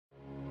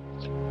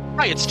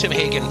Hi, it's Tim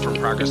Hagen from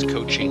Progress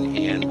Coaching,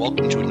 and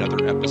welcome to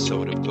another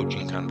episode of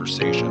Coaching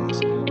Conversations.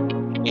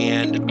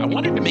 And I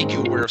wanted to make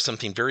you aware of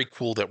something very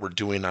cool that we're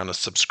doing on a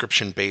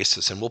subscription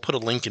basis, and we'll put a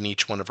link in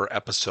each one of our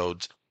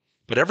episodes.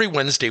 But every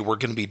Wednesday, we're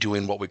going to be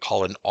doing what we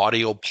call an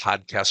audio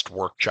podcast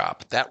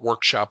workshop. That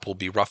workshop will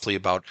be roughly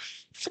about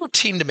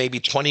 14 to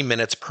maybe 20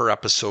 minutes per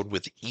episode,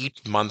 with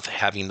each month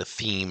having a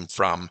theme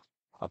from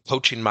a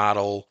coaching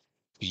model,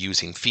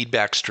 using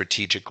feedback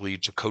strategically,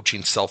 to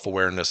coaching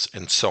self-awareness,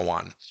 and so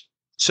on.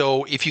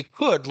 So if you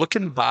could look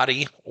in the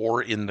body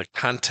or in the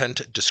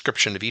content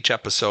description of each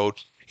episode,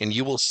 and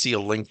you will see a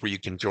link where you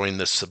can join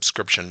this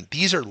subscription.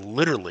 These are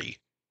literally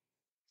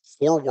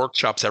 4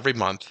 workshops every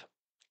month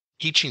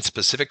teaching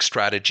specific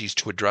strategies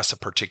to address a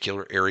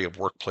particular area of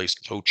workplace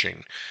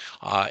coaching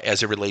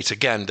as it relates,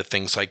 again, to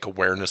things like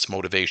awareness,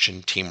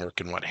 motivation,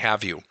 teamwork, and what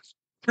have you.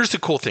 Here's the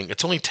cool thing.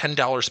 It's only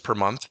 $10 per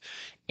month,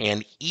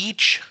 and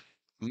each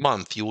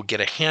month you will get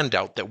a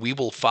handout that we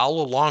will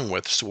follow along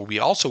with. So we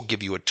also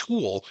give you a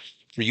tool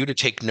for you to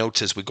take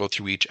notes as we go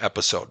through each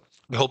episode.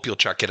 We hope you'll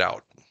check it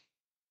out.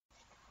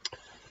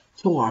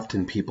 So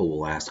often people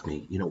will ask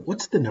me,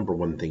 what's the number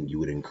one thing you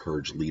would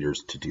encourage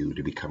leaders to do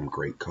to become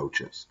great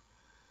coaches?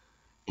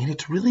 And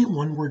it's really a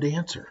one-word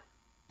answer: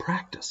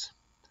 practice.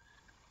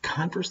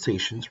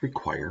 Conversations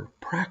require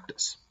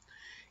practice.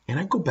 And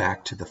I go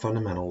back to the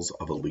fundamentals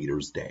of a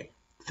leader's day.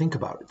 Think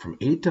about it. From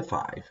 8 to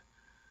 5,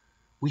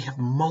 we have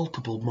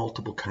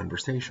multiple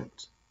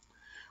conversations.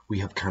 We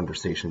have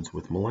conversations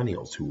with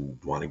millennials who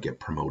want to get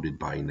promoted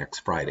by next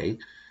Friday,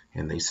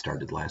 and they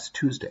started last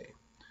Tuesday.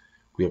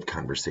 We have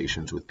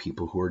conversations with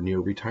people who are near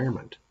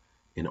retirement.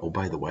 And oh,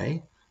 by the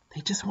way,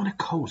 they just want to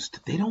coast.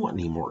 They don't want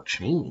any more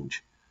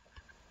change.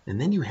 And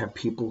then you have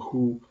people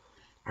who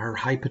are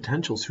high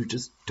potentials who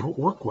just don't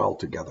work well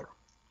together.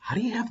 How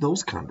do you have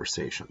those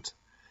conversations?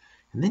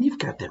 And then you've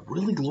got that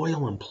really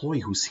loyal employee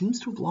who seems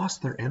to have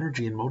lost their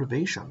energy and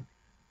motivation.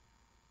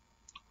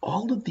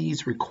 All of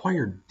these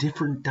require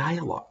different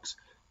dialogues,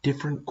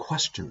 different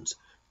questions,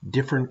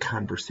 different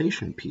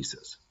conversation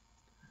pieces.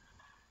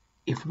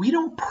 If we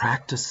don't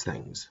practice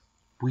things,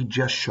 we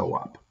just show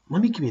up.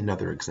 Let me give you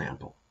another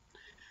example.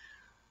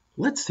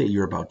 Let's say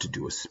you're about to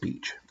do a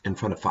speech in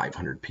front of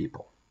 500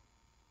 people.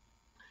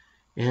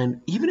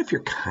 And even if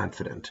you're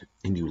confident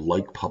and you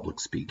like public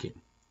speaking,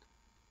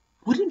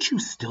 wouldn't you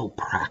still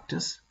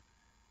practice?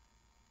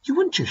 You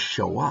wouldn't just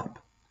show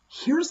up.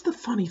 Here's the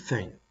funny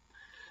thing.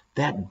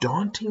 That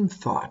daunting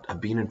thought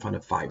of being in front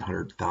of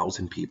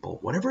 500,000 people,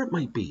 whatever it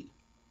might be,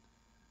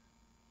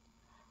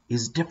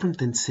 is different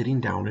than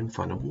sitting down in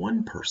front of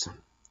one person.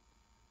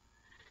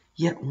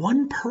 Yet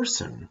one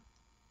person,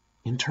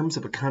 in terms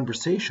of a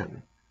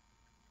conversation,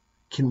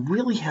 can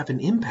really have an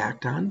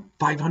impact on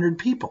 500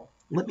 people.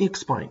 Let me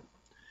explain.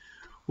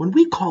 When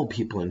we call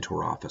people into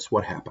our office,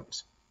 what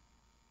happens?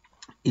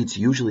 It's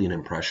usually an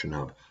impression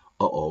of,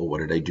 uh-oh, what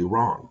did I do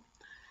wrong?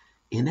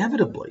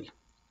 Inevitably,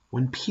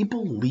 when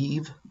people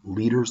leave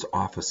leaders'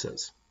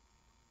 offices,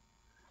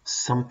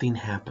 something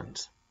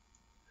happens.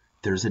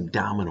 There's a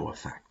domino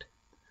effect.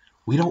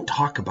 We don't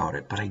talk about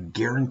it, but I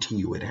guarantee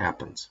you it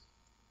happens.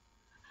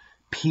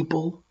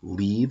 People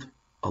leave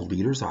a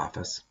leader's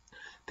office,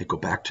 they go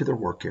back to their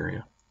work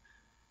area,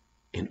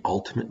 and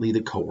ultimately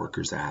the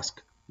coworkers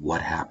ask,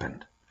 what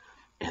happened?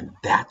 And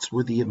that's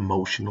where the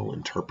emotional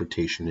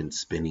interpretation and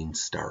spinning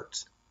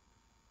starts.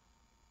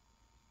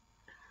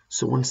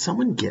 So when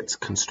someone gets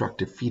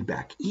constructive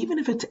feedback, even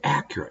if it's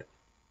accurate,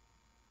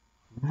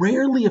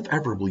 rarely if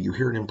ever will you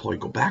hear an employee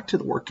go back to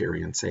the work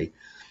area and say,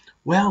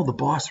 well, the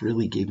boss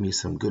really gave me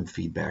some good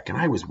feedback and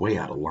I was way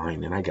out of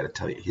line, and I got to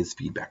tell you, his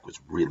feedback was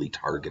really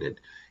targeted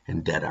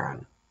and dead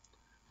on.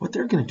 What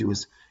they're going to do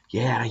is,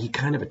 yeah, he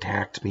kind of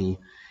attacked me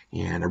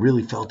and I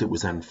really felt it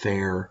was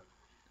unfair.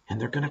 And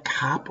they're going to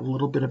cop a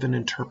little bit of an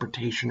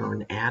interpretation or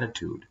an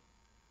attitude.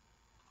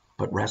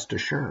 But rest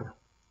assured,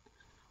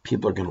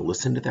 people are going to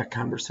listen to that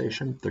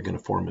conversation. They're going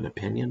to form an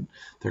opinion.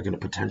 They're going to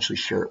potentially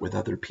share it with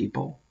other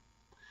people.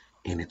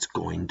 And it's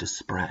going to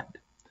spread.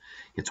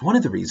 It's one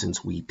of the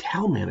reasons we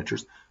tell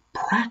managers,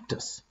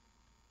 practice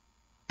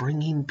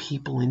bringing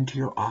people into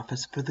your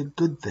office for the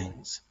good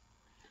things.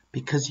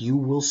 Because you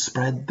will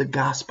spread the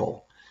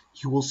gospel.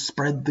 You will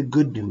spread the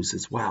good news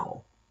as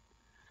well.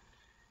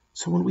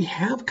 So when we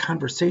have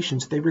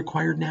conversations, they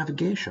require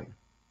navigation.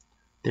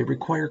 They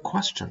require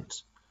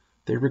questions.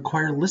 They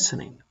require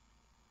listening.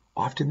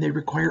 Often they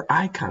require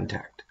eye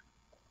contact.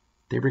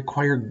 They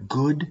require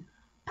good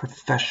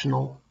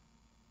professional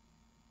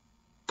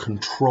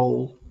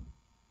control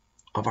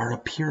of our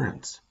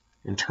appearance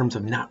in terms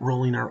of not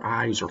rolling our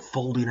eyes or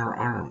folding our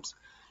arms.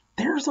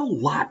 There's a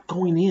lot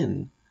going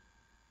in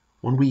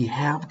when we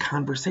have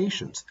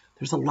conversations.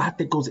 There's a lot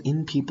that goes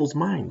in people's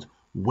minds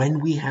when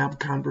we have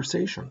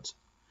conversations.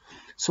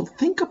 So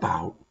think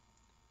about,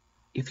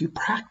 if you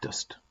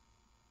practiced,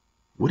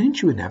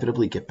 wouldn't you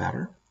inevitably get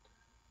better?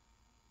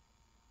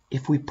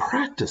 If we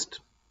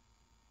practiced,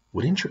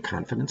 wouldn't your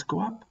confidence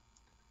go up?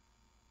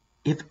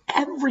 If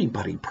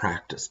everybody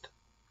practiced,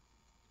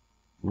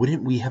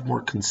 wouldn't we have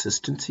more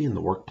consistency in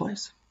the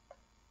workplace?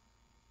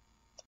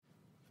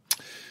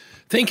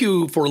 Thank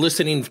you for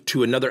listening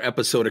to another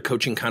episode of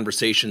Coaching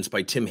Conversations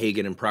by Tim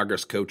Hagen and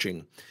Progress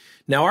Coaching.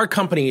 Now, our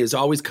company is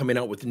always coming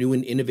out with new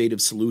and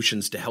innovative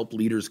solutions to help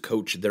leaders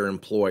coach their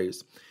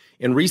employees.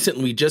 And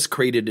recently, we just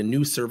created a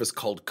new service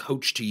called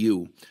Coach to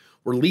You,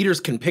 where leaders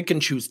can pick and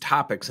choose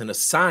topics and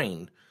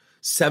assign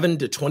 7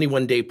 to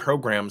 21-day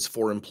programs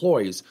for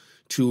employees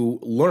to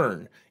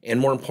learn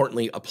and, more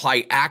importantly,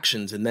 apply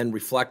actions and then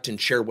reflect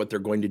and share what they're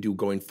going to do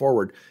going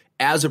forward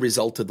as a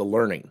result of the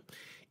learning.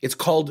 It's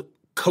called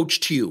Coach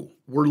to You.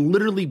 We're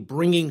literally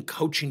bringing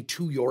coaching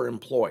to your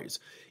employees.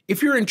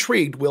 If you're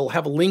intrigued, we'll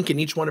have a link in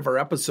each one of our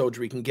episodes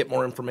where you can get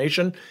more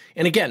information.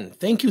 And again,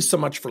 thank you so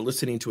much for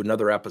listening to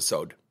another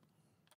episode.